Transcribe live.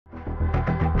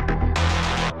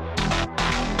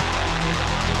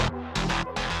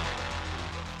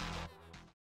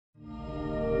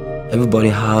Everybody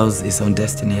has his own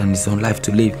destiny and his own life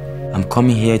to live. I'm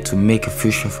coming here to make a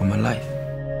future for my life.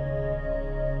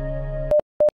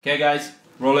 Okay guys,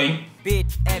 rolling. Beat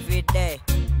every day,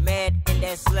 made in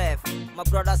the slave. My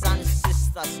brothers and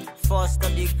sisters, first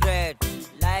of the grade.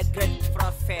 Like great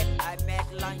prophet, I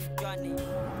make long journey.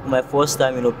 My first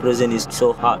time, prison is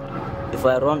so hard. If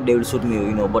I run, they will shoot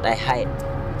me, but I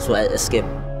hide, so I escape.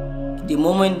 The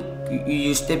moment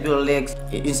you step your legs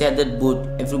inside that boat,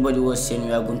 everybody was saying,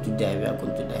 we are going to die, we are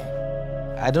going to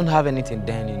die. I don't have anything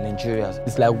done in Nigeria.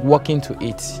 It's like walking to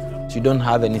eat. You don't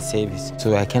have any service,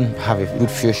 so I can have a good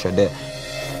future there.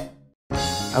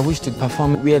 I wish to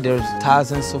perform where there's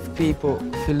thousands of people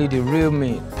feeling the real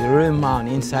me, the real man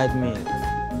inside me.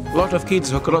 A lot of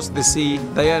kids who cross the sea,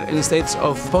 they are in states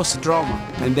of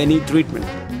post-trauma and they need treatment.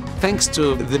 Thanks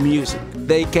to the music,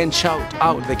 they can shout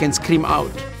out, they can scream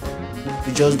out.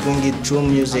 We just bring it through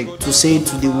music to say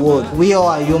to the world, we all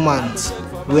are humans.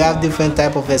 We have different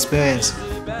type of experience.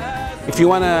 If you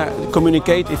want to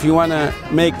communicate, if you want to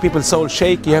make people's soul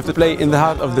shake, you have to play in the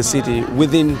heart of the city,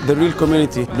 within the real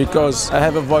community, because I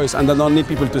have a voice and I don't need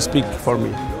people to speak for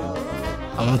me.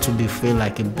 I want to be free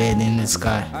like a bird in the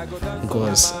sky,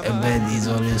 because a bird is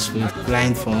always free,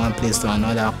 flying from one place to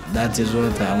another. That is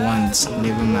what I want,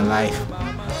 living my life,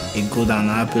 a good and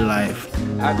happy life.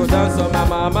 I go dance for my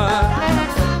mama,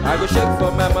 I go shake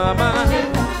for my mama.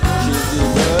 She's the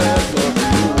girl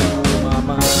for you,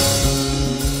 mama.